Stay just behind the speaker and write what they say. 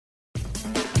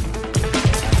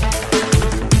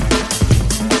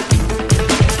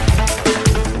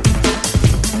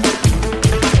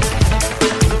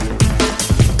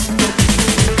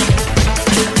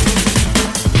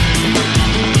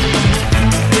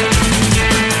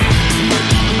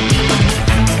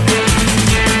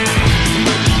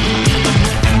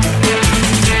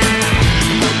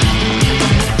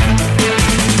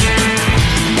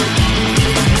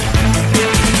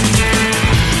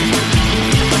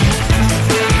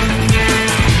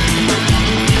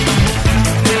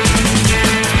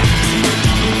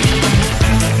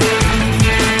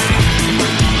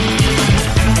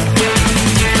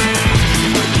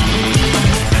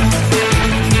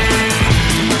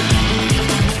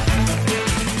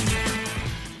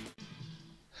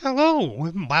Hello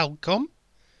and welcome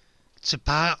to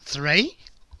part 3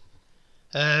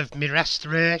 of my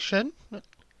restoration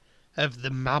of the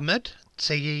Mamod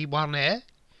TE1A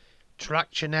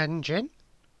traction engine,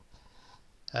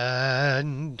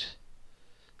 and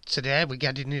today we're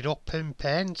getting it up in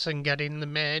paint and getting the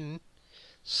main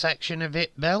section of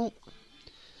it built.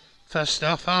 First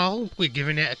of all, we're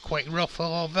giving it a quick rough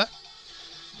over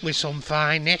with some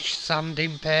finish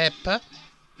sanding paper,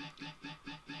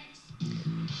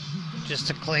 just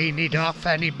to clean it off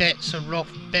any bits of rough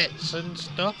bits and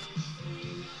stuff.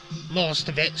 Most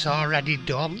of it's already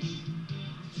done.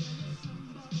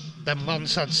 Then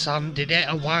once I'd sanded it,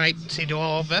 I wiped it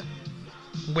over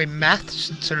with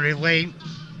meths to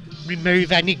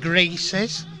remove any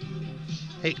greases,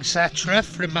 etc.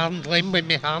 from handling with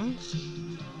my hands.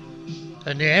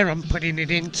 And here I'm putting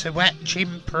it into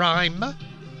etching primer.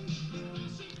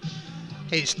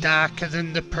 It's darker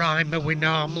than the primer we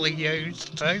normally use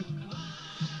too.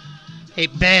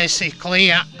 It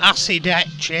basically acid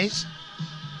etches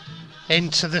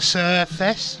into the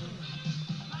surface.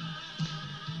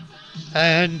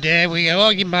 And here we go,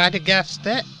 you might have guessed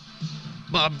it,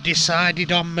 but I've decided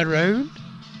on maroon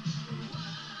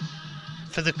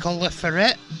for the colour for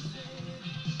it.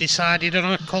 Decided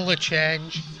on a colour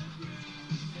change.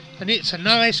 And it's a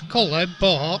nice colour,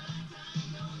 but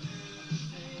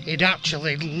it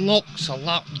actually looks a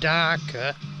lot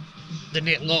darker than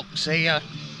it looks here.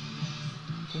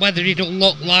 Whether it'll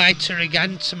look lighter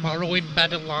again tomorrow in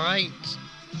better light,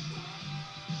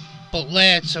 but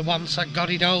later, once I got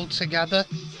it all together,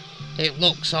 it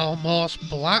looks almost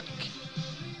black.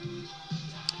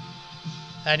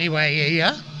 Anyway,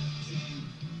 here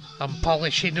I'm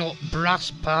polishing up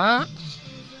brass parts.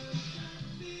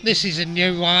 This is a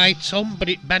new item, but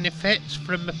it benefits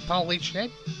from the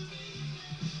polishing.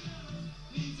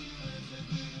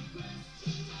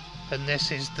 And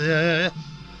this is the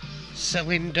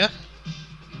cylinder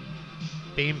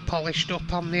being polished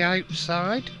up on the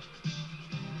outside.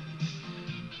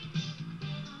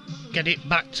 Get it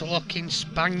back to looking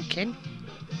spanking.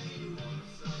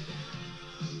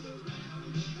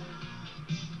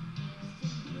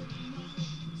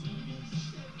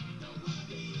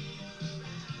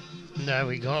 There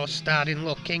we go, starting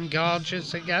looking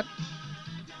gorgeous again.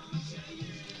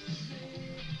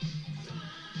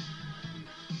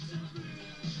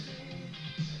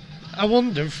 I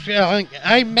wonder if,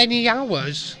 how many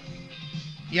hours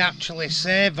you actually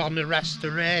save on a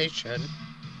restoration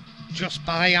just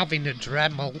by having a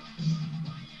Dremel.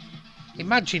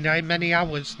 Imagine how many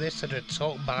hours this would have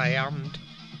took by hand.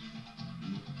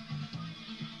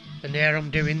 And here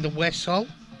I'm doing the whistle.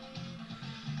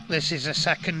 This is a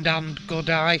second-hand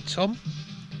good item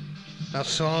I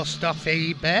sourced off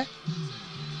eBay.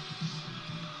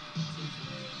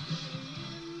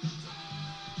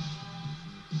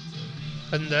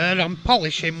 And there I'm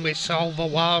polishing with silver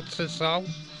water salt.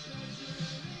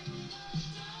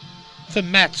 For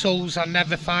metals, I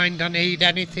never find I need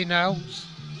anything else.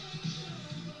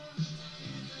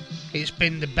 It's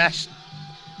been the best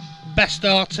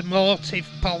automotive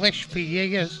polish for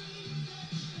years.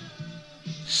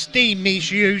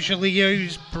 Steamies usually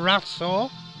use Brasso,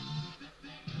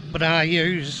 but I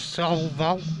use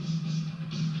Solvo.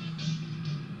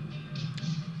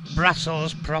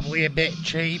 Brasso's probably a bit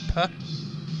cheaper,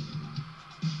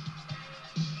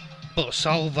 but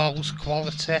Solvo's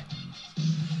quality.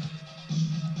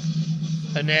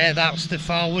 And here that's the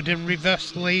forward and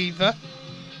reverse lever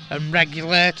and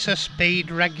regulator, speed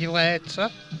regulator.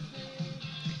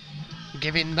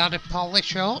 Giving that a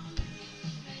polish up,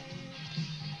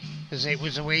 as it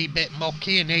was a wee bit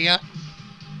mucky in here.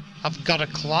 I've got a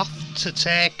cloth to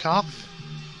take off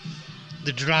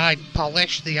the dried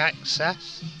polish, the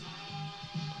excess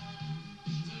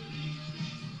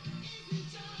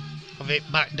of it,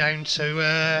 back down to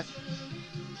a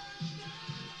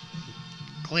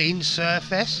clean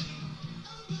surface.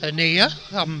 And here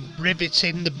I'm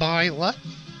riveting the boiler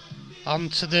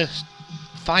onto the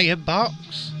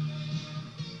firebox,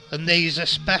 and these are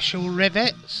special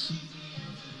rivets.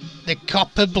 The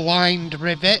copper blind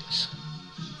rivets,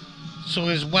 so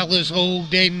as well as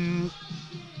holding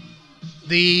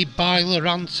the boiler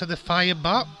onto the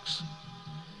firebox,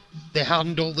 they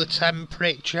handle the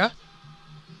temperature,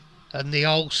 and they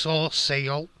also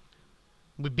seal.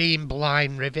 With being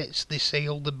blind rivets, they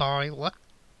seal the boiler.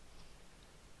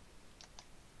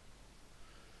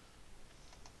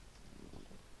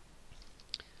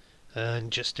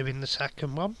 And just doing the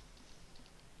second one.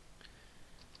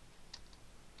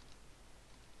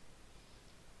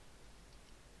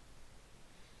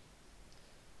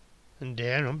 And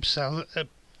there I'm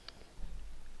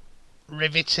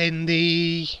riveting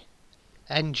the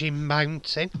engine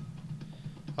mounting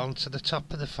onto the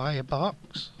top of the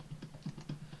firebox.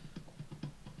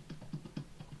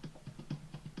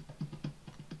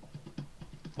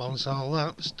 Once all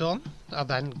that's done, I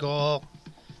then go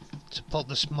to put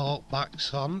the smoke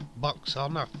box on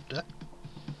after.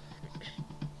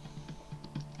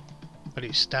 But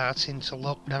it's starting to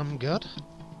look damn good.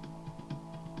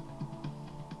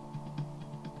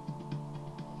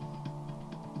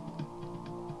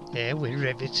 Here we're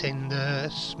riveting the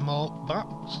smoke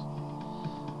box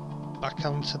back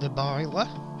onto the boiler.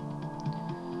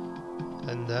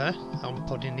 And there I'm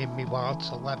putting in my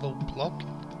water level plug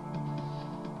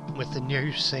with the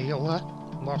new sealer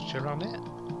washer on it.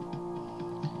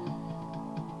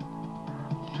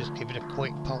 Just give it a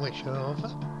quick polish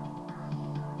over.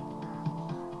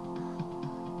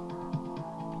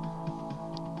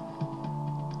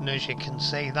 And as you can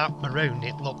see, that maroon,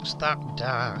 it looks that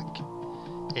dark.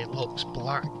 It looks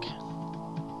black.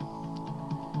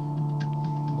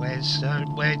 Weird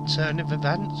turn of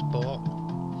events, but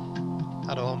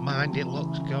I don't mind, it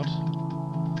looks good.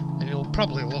 And it'll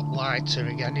probably look lighter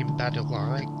again in better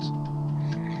light.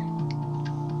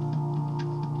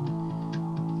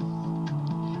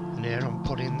 And here I'm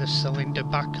putting the cylinder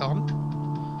back on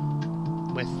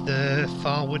with the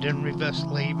forward and reverse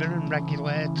lever and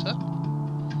regulator.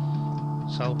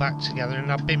 So back together, and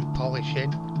I've been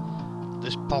polishing.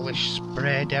 There's polish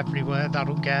sprayed everywhere,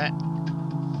 that'll get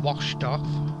washed off.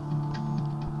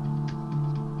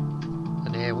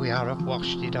 And here we are, I've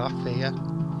washed it off here.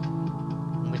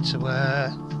 And we're to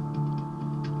where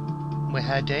we're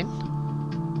heading.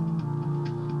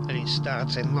 And it's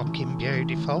starting looking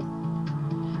beautiful.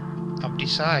 I've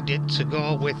decided to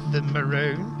go with the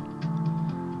maroon,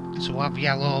 to have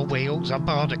yellow wheels. I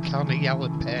bought a can of yellow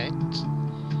paint.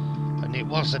 And it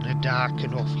wasn't a dark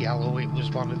enough yellow, it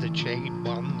was one of the cheap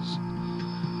ones.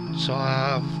 So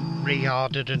I've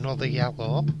reordered another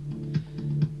yellow.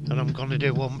 And I'm going to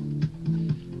do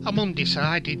one. I'm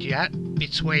undecided yet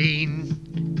between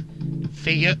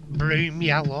Fiat Broom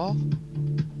Yellow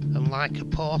and like a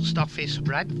post office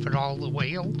red for all the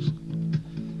wheels.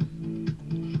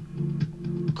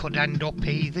 Could end up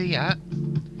either yet.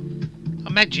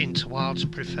 I'm edging towards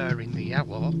preferring the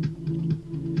yellow.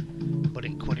 But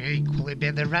it could equally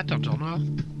be the red, I don't know.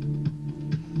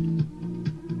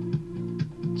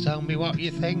 Tell me what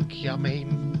you think. I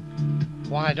mean,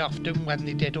 quite often when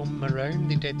they did on maroon,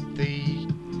 they did the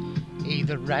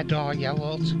either red or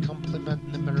yellow to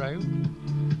complement the maroon.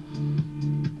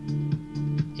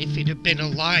 If it had been a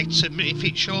lighter, if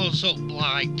it shows up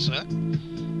lighter,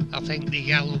 I think the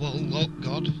yellow will look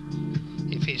good.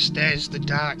 If it stays the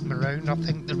dark maroon, I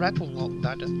think the red will look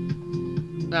better.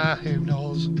 Nah, who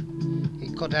knows?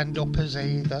 It could end up as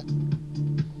either.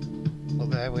 Well,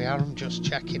 there we are. I'm just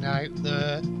checking out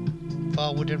the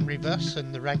forward and reverse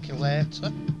and the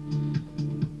regulator.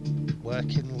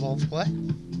 Working lovely.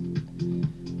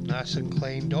 Nice and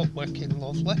cleaned up, working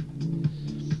lovely.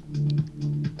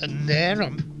 And there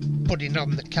I'm putting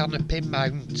on the canopy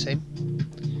mounting.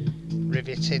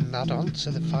 Riveting that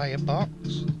onto the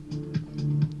firebox.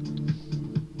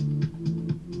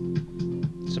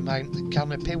 To mount the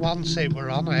canopy, once it were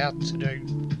on, I had to do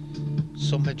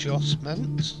some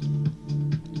adjustments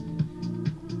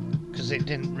because it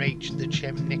didn't reach the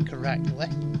chimney correctly,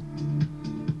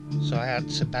 so I had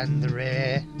to bend the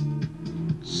rear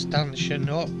stanchion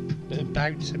up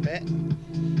about a bit.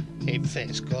 It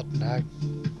fits good now.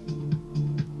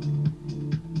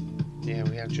 Here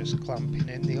we are, just clamping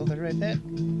in the other rivet.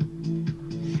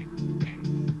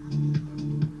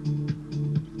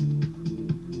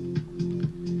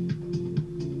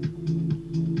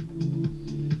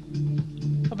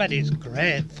 I bet it's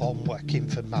great fun working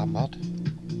for Mamod.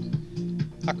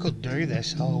 I could do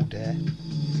this all day.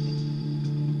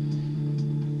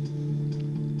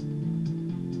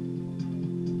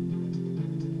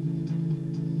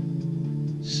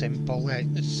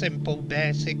 Simple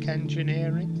basic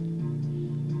engineering.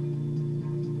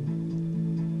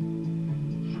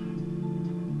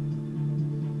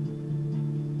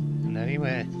 And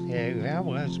anyway, here we are,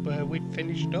 where's where we'd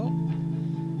finished up.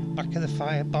 Back of the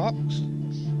firebox.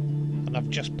 And I've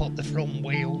just put the front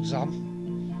wheels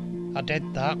on. I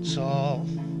did that, so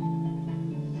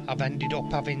I've ended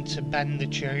up having to bend the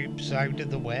tubes out of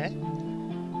the way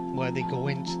where they go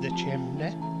into the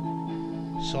chimney,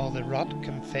 so the rod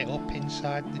can fit up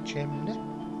inside the chimney.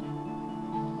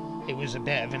 It was a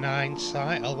bit of an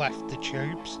hindsight, I left the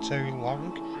tubes too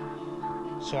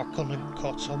long, so I couldn't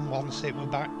cut them once it were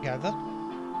back together.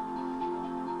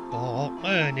 But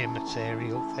an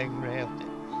immaterial thing really.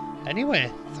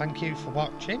 Anyway, thank you for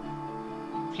watching.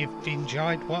 If you've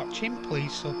enjoyed watching,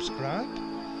 please subscribe.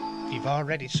 If you've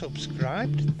already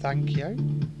subscribed, thank you.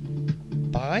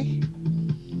 Bye,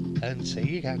 and see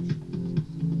you again.